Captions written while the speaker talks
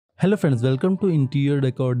Hello friends, welcome to Interior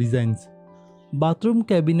Decor Designs. Bathroom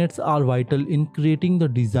cabinets are vital in creating the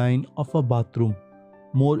design of a bathroom.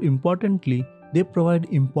 More importantly, they provide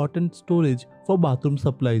important storage for bathroom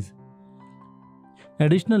supplies.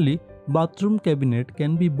 Additionally, bathroom cabinet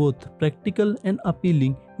can be both practical and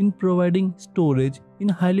appealing in providing storage in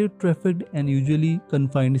highly trafficked and usually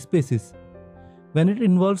confined spaces. When it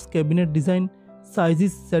involves cabinet design,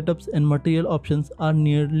 sizes, setups and material options are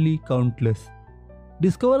nearly countless.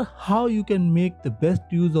 Discover how you can make the best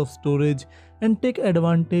use of storage and take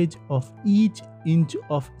advantage of each inch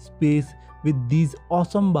of space with these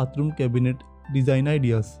awesome bathroom cabinet design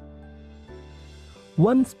ideas.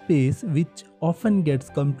 One space which often gets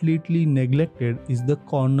completely neglected is the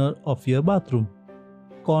corner of your bathroom.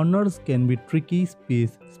 Corners can be tricky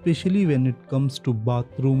space, especially when it comes to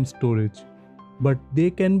bathroom storage, but they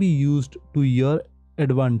can be used to your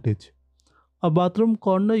advantage. A bathroom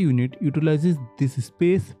corner unit utilizes this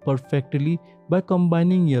space perfectly by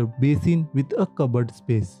combining your basin with a cupboard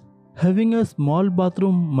space. Having a small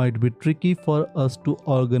bathroom might be tricky for us to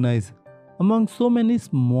organize. Among so many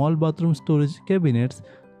small bathroom storage cabinets,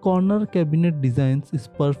 corner cabinet designs is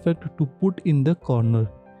perfect to put in the corner.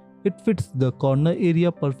 It fits the corner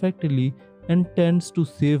area perfectly and tends to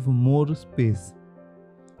save more space.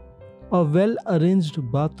 A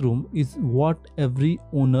well-arranged bathroom is what every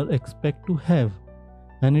owner expects to have,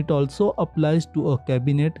 and it also applies to a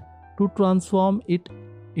cabinet. To transform it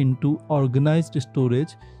into organized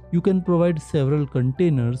storage, you can provide several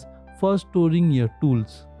containers for storing your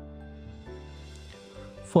tools.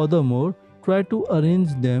 Furthermore, try to arrange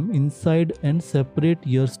them inside and separate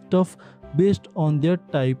your stuff based on their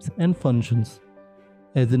types and functions.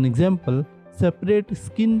 As an example, separate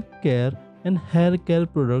skin care and hair care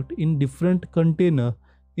product in different container.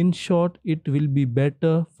 In short, it will be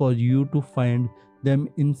better for you to find them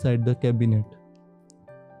inside the cabinet.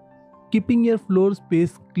 Keeping your floor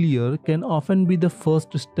space clear can often be the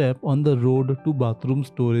first step on the road to bathroom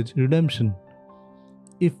storage redemption.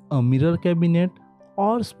 If a mirror cabinet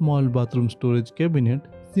or small bathroom storage cabinet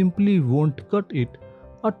simply won't cut it,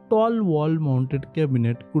 a tall wall mounted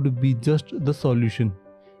cabinet could be just the solution,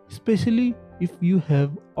 especially if you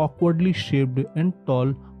have awkwardly shaped and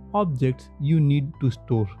tall objects you need to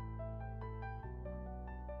store.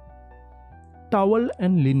 Towel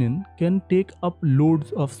and linen can take up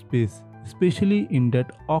loads of space, especially in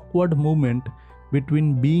that awkward moment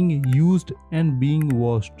between being used and being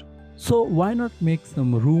washed. So why not make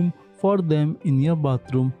some room for them in your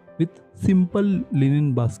bathroom with simple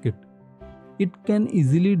linen basket? It can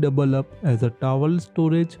easily double up as a towel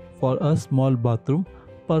storage for a small bathroom,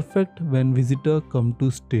 perfect when visitors come to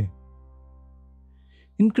stay.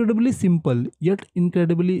 Incredibly simple yet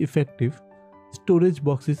incredibly effective, storage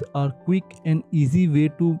boxes are quick and easy way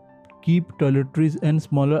to keep toiletries and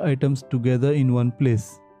smaller items together in one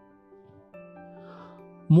place.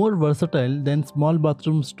 More versatile than small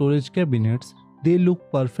bathroom storage cabinets, they look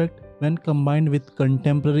perfect when combined with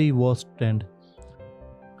contemporary washstand.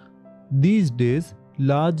 These days,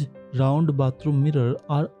 large round bathroom mirrors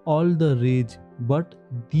are all the rage, but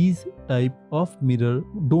these type of mirror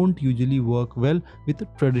don't usually work well with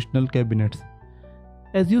traditional cabinets.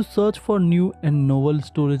 As you search for new and novel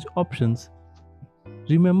storage options,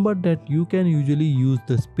 remember that you can usually use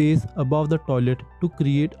the space above the toilet to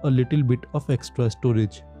create a little bit of extra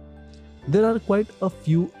storage. There are quite a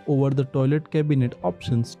few over the toilet cabinet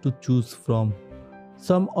options to choose from.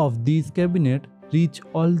 Some of these cabinets reach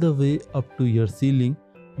all the way up to your ceiling,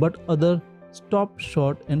 but others stop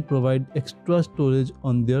short and provide extra storage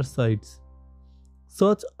on their sides.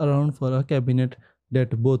 Search around for a cabinet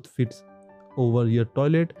that both fits over your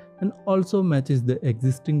toilet and also matches the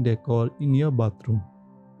existing decor in your bathroom.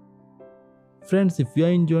 Friends, if you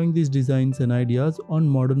are enjoying these designs and ideas on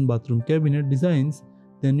modern bathroom cabinet designs,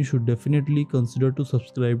 then you should definitely consider to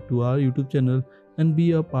subscribe to our YouTube channel and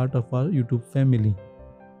be a part of our YouTube family.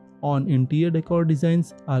 On Interior Decor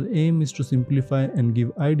Designs, our aim is to simplify and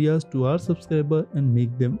give ideas to our subscribers and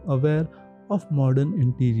make them aware of modern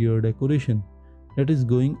interior decoration that is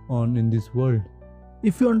going on in this world.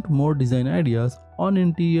 If you want more design ideas on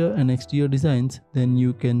interior and exterior designs, then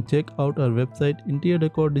you can check out our website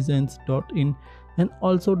interiordecordesigns.in and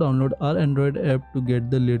also download our Android app to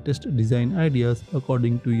get the latest design ideas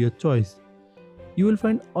according to your choice. You will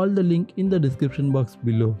find all the link in the description box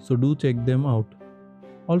below, so do check them out.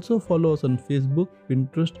 Also follow us on Facebook,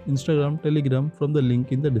 Pinterest, Instagram, Telegram from the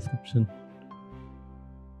link in the description.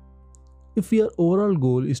 If your overall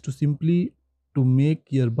goal is to simply make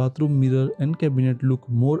your bathroom mirror and cabinet look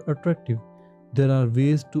more attractive, there are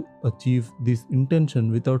ways to achieve this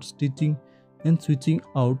intention without stitching and switching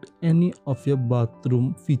out any of your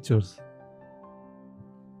bathroom features.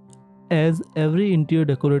 As every interior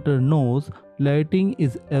decorator knows, lighting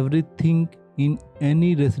is everything in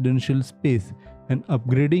any residential space, and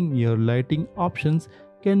upgrading your lighting options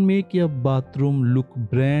can make your bathroom look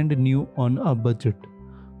brand new on a budget.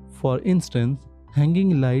 For instance,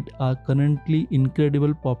 hanging lights are currently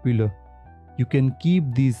incredibly popular. You can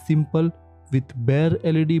keep these simple with bare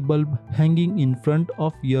LED bulb hanging in front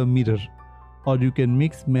of your mirror, or you can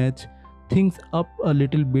mix match things up a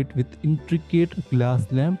little bit with intricate glass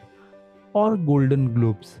lamp or golden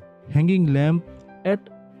globes. Hanging lamp at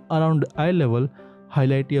around eye level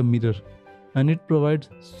highlight your mirror, and it provides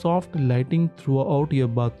soft lighting throughout your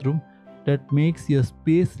bathroom that makes your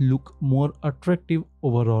space look more attractive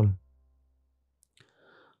overall.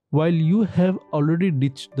 While you have already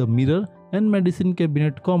ditched the mirror and medicine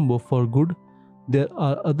cabinet combo for good, there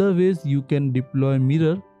are other ways you can deploy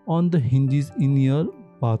mirror on the hinges in your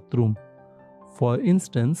bathroom. For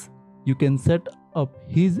instance, you can set up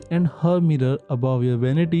his and her mirror above your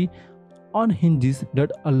vanity on hinges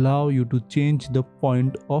that allow you to change the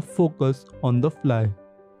point of focus on the fly.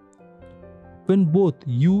 When both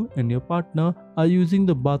you and your partner are using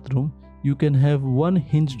the bathroom, you can have one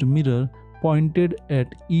hinged mirror pointed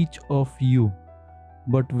at each of you.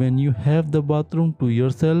 But when you have the bathroom to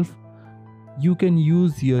yourself, you can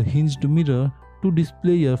use your hinged mirror to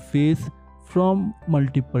display your face from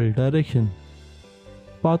multiple directions.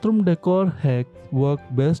 Bathroom decor hacks work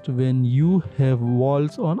best when you have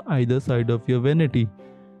walls on either side of your vanity,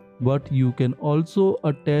 but you can also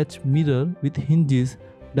attach mirror with hinges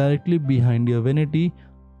directly behind your vanity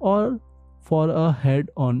or for a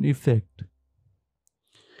head-on effect.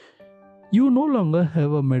 You no longer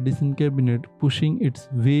have a medicine cabinet pushing its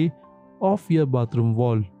way off your bathroom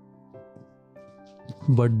wall,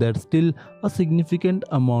 but there's still a significant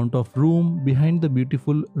amount of room behind the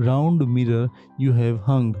beautiful round mirror you have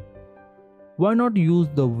hung. Why not use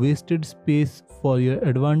the wasted space for your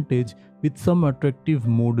advantage with some attractive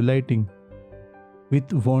mood lighting?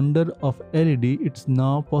 With wonder of LED, it's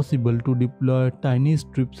now possible to deploy tiny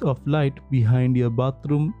strips of light behind your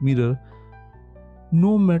bathroom mirror,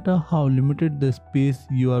 no matter how limited the space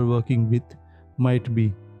you are working with might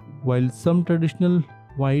be. While some traditional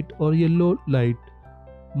white or yellow light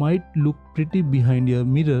might look pretty behind your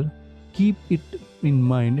mirror, keep it in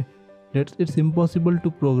mind that it's impossible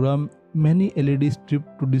to program many LED strips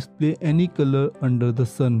to display any color under the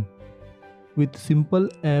sun. With simple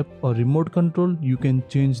app or remote control, you can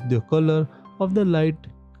change the color of the light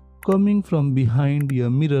coming from behind your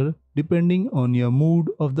mirror depending on your mood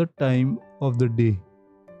of the time of the day.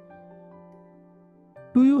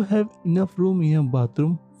 Do you have enough room in your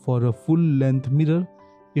bathroom for a full-length mirror?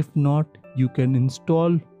 If not, you can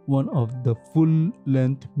install one of the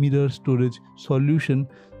full-length mirror storage solution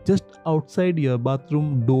just outside your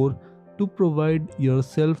bathroom door to provide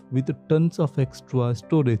yourself with tons of extra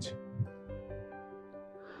storage.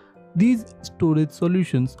 These storage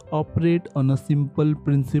solutions operate on a simple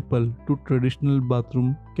principle to traditional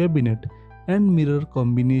bathroom cabinet and mirror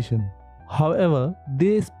combination. However,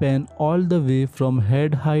 they span all the way from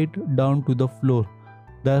head height down to the floor.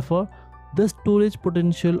 Therefore, the storage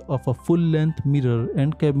potential of a full-length mirror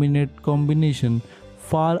and cabinet combination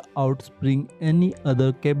far outspring any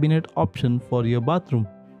other cabinet option for your bathroom.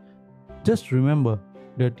 Just remember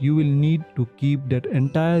that you will need to keep that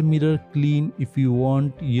entire mirror clean if you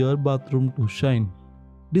want your bathroom to shine.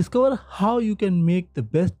 Discover how you can make the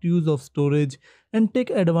best use of storage and take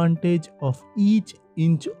advantage of each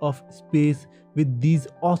inch of space with these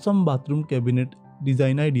awesome bathroom cabinet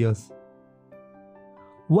design ideas.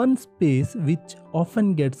 One space which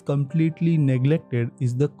often gets completely neglected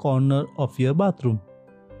is the corner of your bathroom.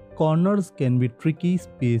 Corners can be tricky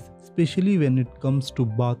space, especially when it comes to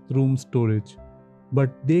bathroom storage, but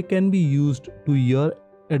they can be used to your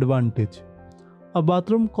advantage. A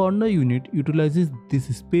bathroom corner unit utilizes this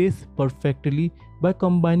space perfectly by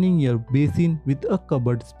combining your basin with a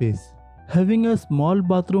cupboard space. Having a small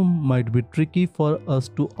bathroom might be tricky for us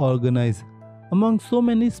to organize. Among so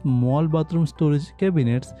many small bathroom storage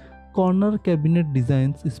cabinets, corner cabinet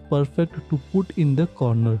designs is perfect to put in the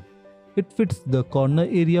corner. It fits the corner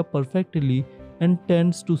area perfectly and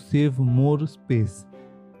tends to save more space.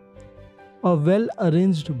 A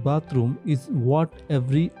well-arranged bathroom is what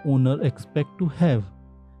every owner expects to have,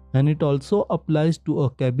 and it also applies to a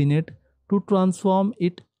cabinet. To transform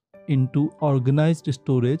it into organized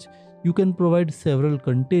storage, you can provide several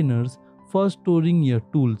containers for storing your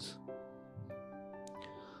tools.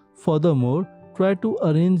 Furthermore, try to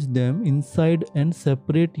arrange them inside and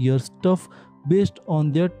separate your stuff based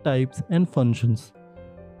on their types and functions.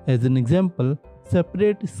 As an example,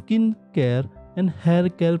 separate skin care and hair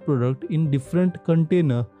care product in different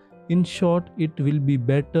container. In short, it will be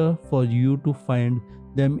better for you to find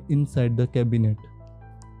them inside the cabinet.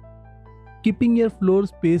 Keeping your floor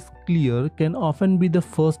space clear can often be the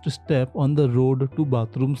first step on the road to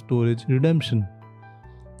bathroom storage redemption.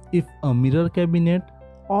 If a mirror cabinet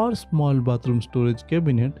or small bathroom storage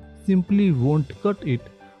cabinet simply won't cut it,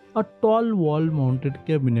 a tall wall mounted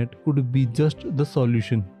cabinet could be just the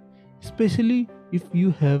solution, especially if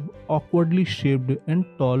you have awkwardly shaped and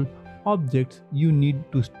tall objects you need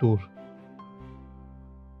to store.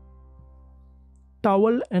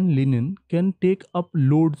 Towel and linen can take up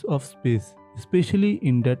loads of space, especially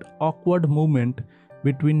in that awkward moment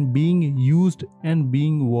between being used and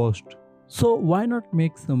being washed. So, why not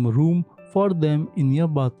make some room for them in your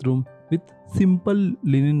bathroom with simple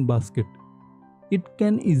linen basket? It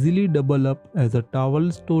can easily double up as a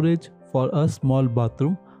towel storage for a small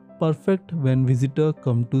bathroom, perfect when visitors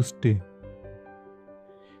come to stay.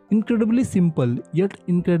 Incredibly simple yet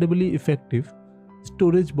incredibly effective,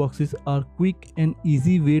 storage boxes are quick and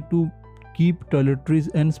easy way to keep toiletries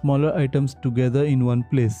and smaller items together in one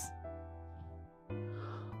place.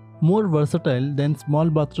 More versatile than small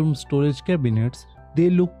bathroom storage cabinets, they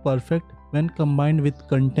look perfect when combined with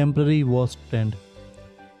contemporary wash trend.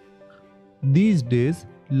 These days,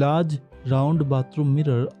 large round bathroom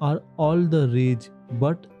mirror are all the rage,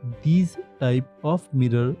 but these type of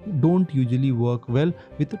mirror don't usually work well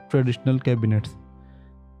with traditional cabinets.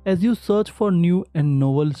 As you search for new and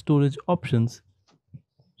novel storage options,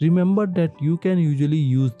 remember that you can usually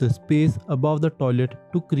use the space above the toilet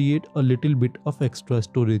to create a little bit of extra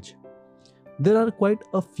storage. There are quite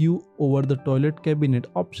a few over the toilet cabinet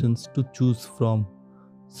options to choose from.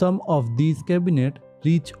 Some of these cabinets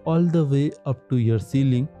reach all the way up to your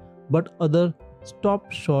ceiling, but others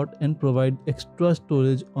stop short and provide extra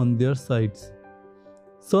storage on their sides.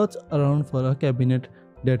 Search around for a cabinet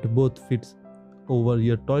that both fits over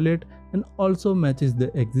your toilet and also matches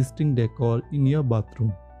the existing decor in your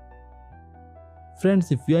bathroom.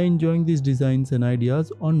 Friends, if you are enjoying these designs and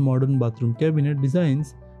ideas on modern bathroom cabinet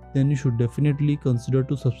designs, then you should definitely consider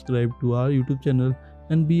to subscribe to our YouTube channel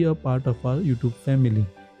and be a part of our YouTube family.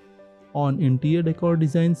 On interior decor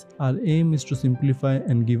designs, our aim is to simplify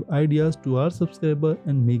and give ideas to our subscribers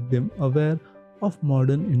and make them aware of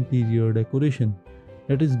modern interior decoration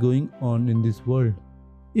that is going on in this world.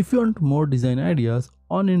 If you want more design ideas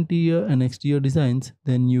on interior and exterior designs,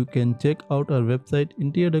 then you can check out our website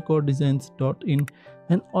interiordecordesigns.in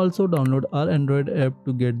and also download our Android app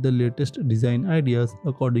to get the latest design ideas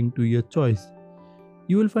according to your choice.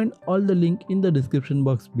 You will find all the link in the description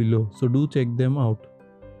box below, so do check them out.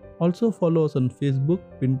 Also follow us on Facebook,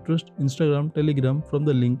 Pinterest, Instagram, Telegram from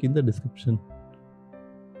the link in the description.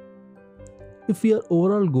 If your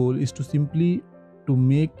overall goal is to simply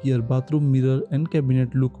make your bathroom mirror and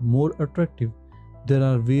cabinet look more attractive, there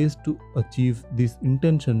are ways to achieve this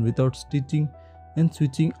intention without stitching and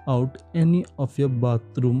switching out any of your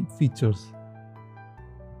bathroom features.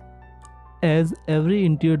 As every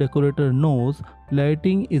interior decorator knows,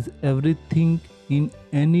 lighting is everything in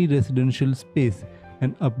any residential space,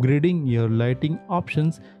 and upgrading your lighting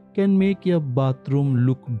options can make your bathroom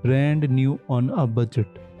look brand new on a budget.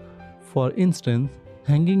 For instance,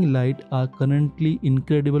 hanging lights are currently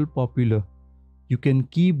incredibly popular. You can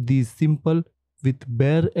keep these simple with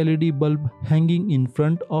bare LED bulb hanging in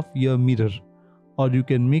front of your mirror, or you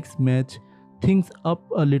can mix match things up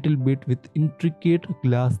a little bit with intricate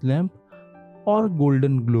glass lamp or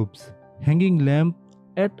golden globes. Hanging lamp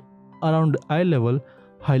at around eye level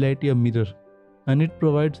highlight your mirror, and it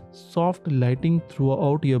provides soft lighting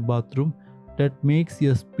throughout your bathroom that makes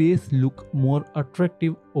your space look more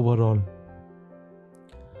attractive overall.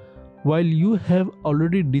 While you have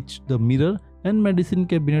already ditched the mirror and medicine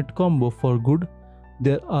cabinet combo for good,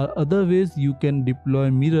 there are other ways you can deploy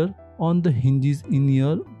mirror on the hinges in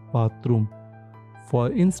your bathroom.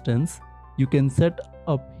 For instance, you can set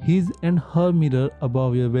up his and her mirror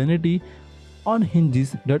above your vanity on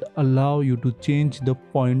hinges that allow you to change the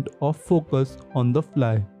point of focus on the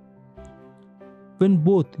fly. When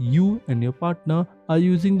both you and your partner are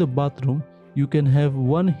using the bathroom, you can have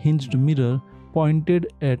one hinged mirror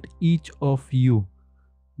pointed at each of you.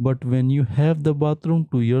 But when you have the bathroom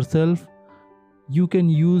to yourself, you can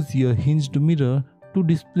use your hinged mirror to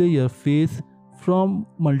display your face from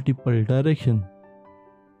multiple directions.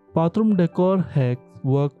 Bathroom decor hacks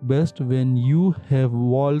work best when you have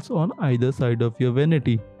walls on either side of your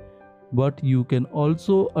vanity, but you can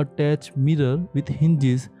also attach mirror with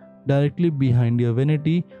hinges directly behind your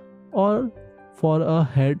vanity, or for a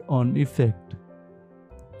head-on effect.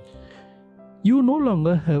 You no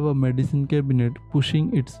longer have a medicine cabinet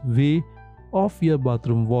pushing its way off your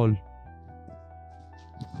bathroom wall,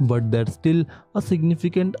 but there's still a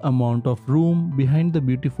significant amount of room behind the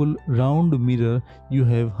beautiful round mirror you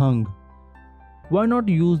have hung. Why not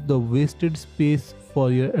use the wasted space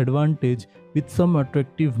for your advantage with some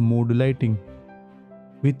attractive mood lighting?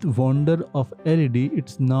 With wonder of LED,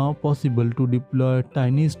 it's now possible to deploy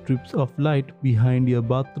tiny strips of light behind your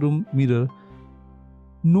bathroom mirror,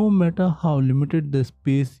 no matter how limited the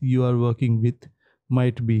space you are working with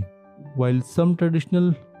might be. While some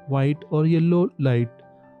traditional white or yellow light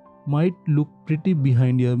might look pretty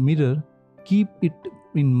behind your mirror, keep it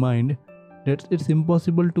in mind that it's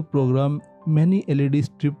impossible to program many LED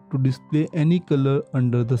strips to display any color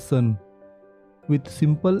under the sun. With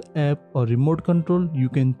simple app or remote control, you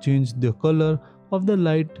can change the color of the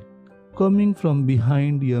light coming from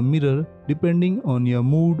behind your mirror depending on your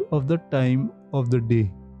mood of the time of the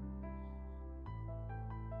day.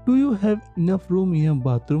 Do you have enough room in your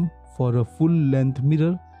bathroom for a full-length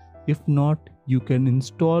mirror? If not, you can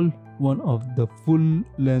install one of the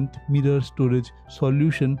full-length mirror storage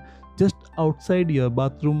solution just outside your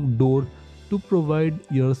bathroom door to provide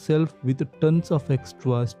yourself with tons of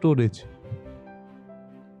extra storage.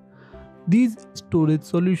 These storage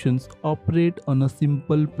solutions operate on a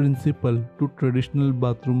simple principle to traditional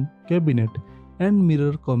bathroom cabinet and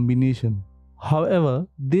mirror combination. However,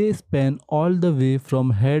 they span all the way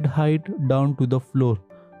from head height down to the floor.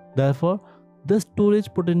 Therefore, the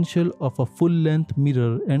storage potential of a full-length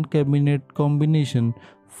mirror and cabinet combination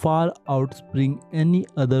far outspring any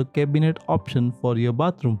other cabinet option for your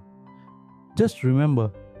bathroom. Just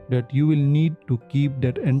remember that you will need to keep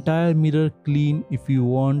that entire mirror clean if you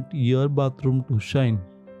want your bathroom to shine.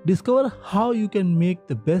 Discover how you can make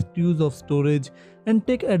the best use of storage and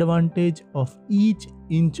take advantage of each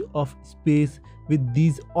inch of space with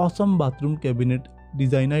these awesome bathroom cabinet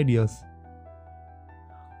design ideas.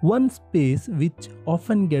 One space which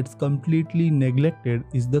often gets completely neglected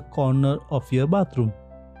is the corner of your bathroom.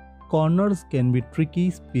 Corners can be tricky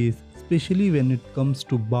space, especially when it comes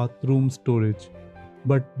to bathroom storage,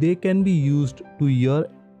 but they can be used to your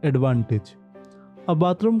advantage. A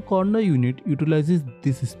bathroom corner unit utilizes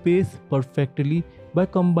this space perfectly by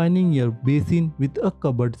combining your basin with a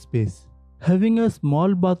cupboard space. Having a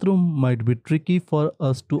small bathroom might be tricky for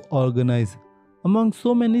us to organize. Among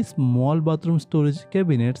so many small bathroom storage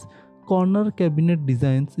cabinets, corner cabinet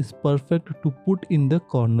designs is perfect to put in the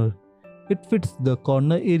corner. It fits the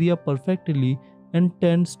corner area perfectly and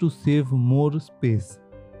tends to save more space.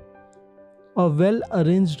 A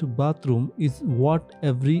well-arranged bathroom is what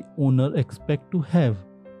every owner expects to have,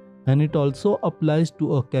 and it also applies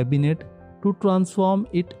to a cabinet. To transform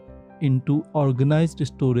it into organized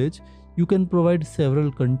storage, you can provide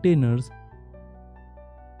several containers